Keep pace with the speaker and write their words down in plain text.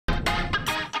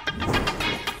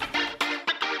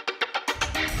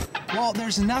Well,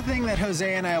 there's nothing that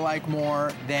Jose and I like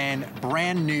more than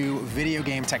brand new video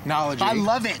game technology. I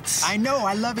love it. I know,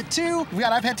 I love it too. We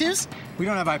got iPad 2s? We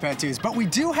don't have iPad 2s, but we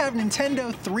do have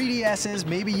Nintendo 3DSs.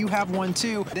 Maybe you have one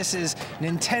too. This is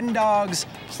Nintendogs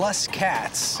plus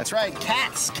cats. That's right,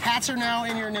 cats. Cats are now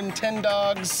in your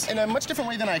Nintendogs in a much different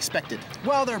way than I expected.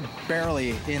 Well, they're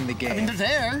barely in the game. I mean, they're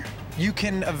there. You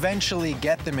can eventually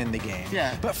get them in the game.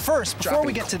 Yeah. But first, before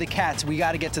we get to the cats, we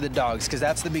got to get to the dogs, because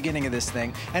that's the beginning of this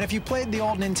thing. And if you played the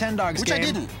old Nintendogs Which game... I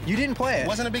didn't. You didn't play it.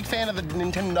 Wasn't a big fan of the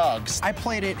Nintendogs. I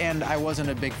played it, and I wasn't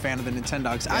a big fan of the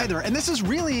Nintendogs either. And this is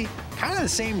really kind of the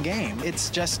same game. It's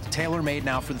just tailor-made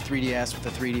now for the 3DS with the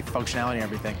 3D functionality and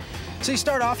everything. So you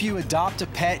start off, you adopt a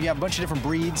pet, you have a bunch of different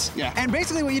breeds. Yeah. And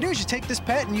basically what you do is you take this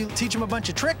pet and you teach him a bunch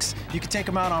of tricks. You can take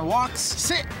him out on walks.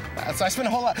 Sit. So I spent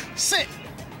a whole lot. Sit.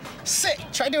 Sit.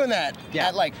 Try doing that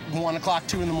at like 1 o'clock,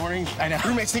 2 in the morning. I know.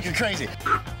 Roommates think you're crazy.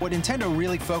 What Nintendo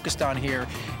really focused on here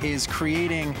is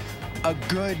creating a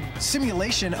good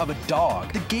simulation of a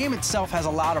dog. The game itself has a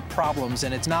lot of problems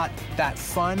and it's not that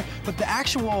fun, but the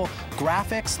actual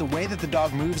graphics, the way that the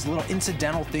dog moves, the little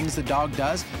incidental things the dog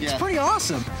does, it's pretty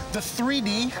awesome. The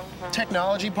 3D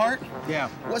technology part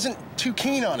wasn't too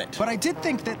keen on it. But I did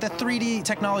think that the 3D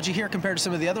technology here compared to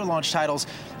some of the other launch titles,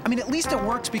 I mean, at least it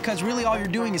works because really all you're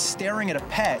doing is staring at a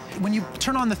pet. When you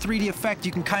turn on the 3D effect,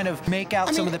 you can kind of make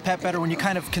out some of the pet better. When you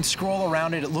kind of can scroll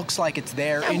around it, it looks like it's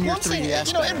there in your 3DS.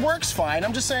 You know, it works fine.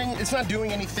 I'm just saying it's not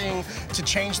doing anything to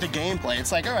change the gameplay.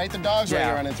 It's like, all right, the dog's ready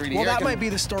to run in 3D. Well, that might be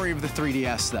the story of the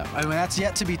 3DS, though. I mean, that's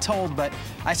yet to be told, but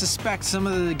I suspect some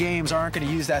of the games aren't going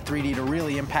to use that 3D to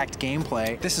really impact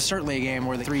gameplay. This is certainly a game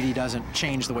where the 3D doesn't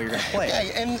change the way you're going to play it.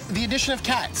 Yeah, and the addition of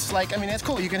cats. Like, I mean, that's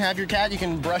cool. You can have your cat, you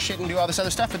can brush it and do all this other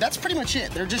stuff, but that's pretty much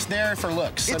it. They're just there for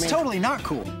looks. It's totally not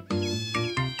cool.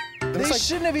 They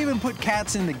shouldn't have even put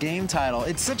cats in the game title.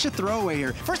 It's such a throwaway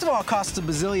here. First of all, it costs $1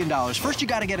 bazillion. First, you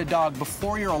got to get a dog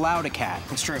before you're allowed a cat.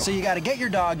 It's true. So you got to get your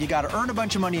dog, you got to earn a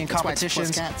bunch of money in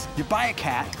competitions. You buy a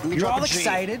cat, you're all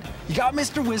excited, you got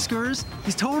Mr. Whiskers,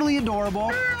 he's totally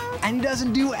adorable, and he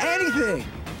doesn't do anything.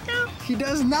 He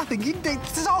does nothing.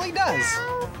 This is all he does.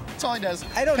 That's all he does.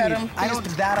 I don't Pet need him. I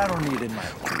don't need in my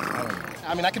life.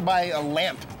 I mean, I could buy a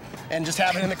lamp and just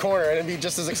have it in the corner, and it'd be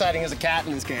just as exciting as a cat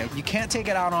in this game. You can't take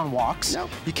it out on walks. No.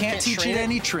 You can't teach it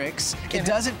any tricks. It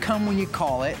doesn't come when you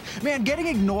call it. Man, getting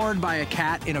ignored by a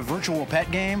cat in a virtual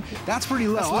pet game, that's pretty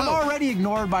low. I'm already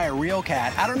ignored by a real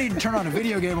cat. I don't need to turn on a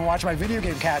video game and watch my video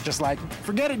game cat just like,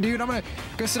 forget it, dude, I'm gonna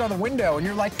go sit on the window. And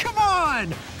you're like, come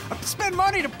on! I have to spend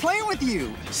money to play with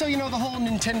you. So, you know, the whole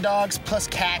Nintendogs plus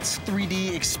cats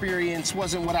 3D experience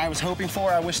wasn't what I was hoping for.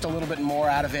 I wished a little bit more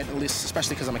out of it, at least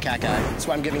especially because I'm a cat guy. That's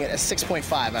why I'm giving it a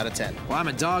 6.5 out of 10. Well, I'm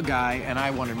a dog guy, and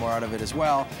I wanted more out of it as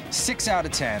well. 6 out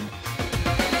of 10.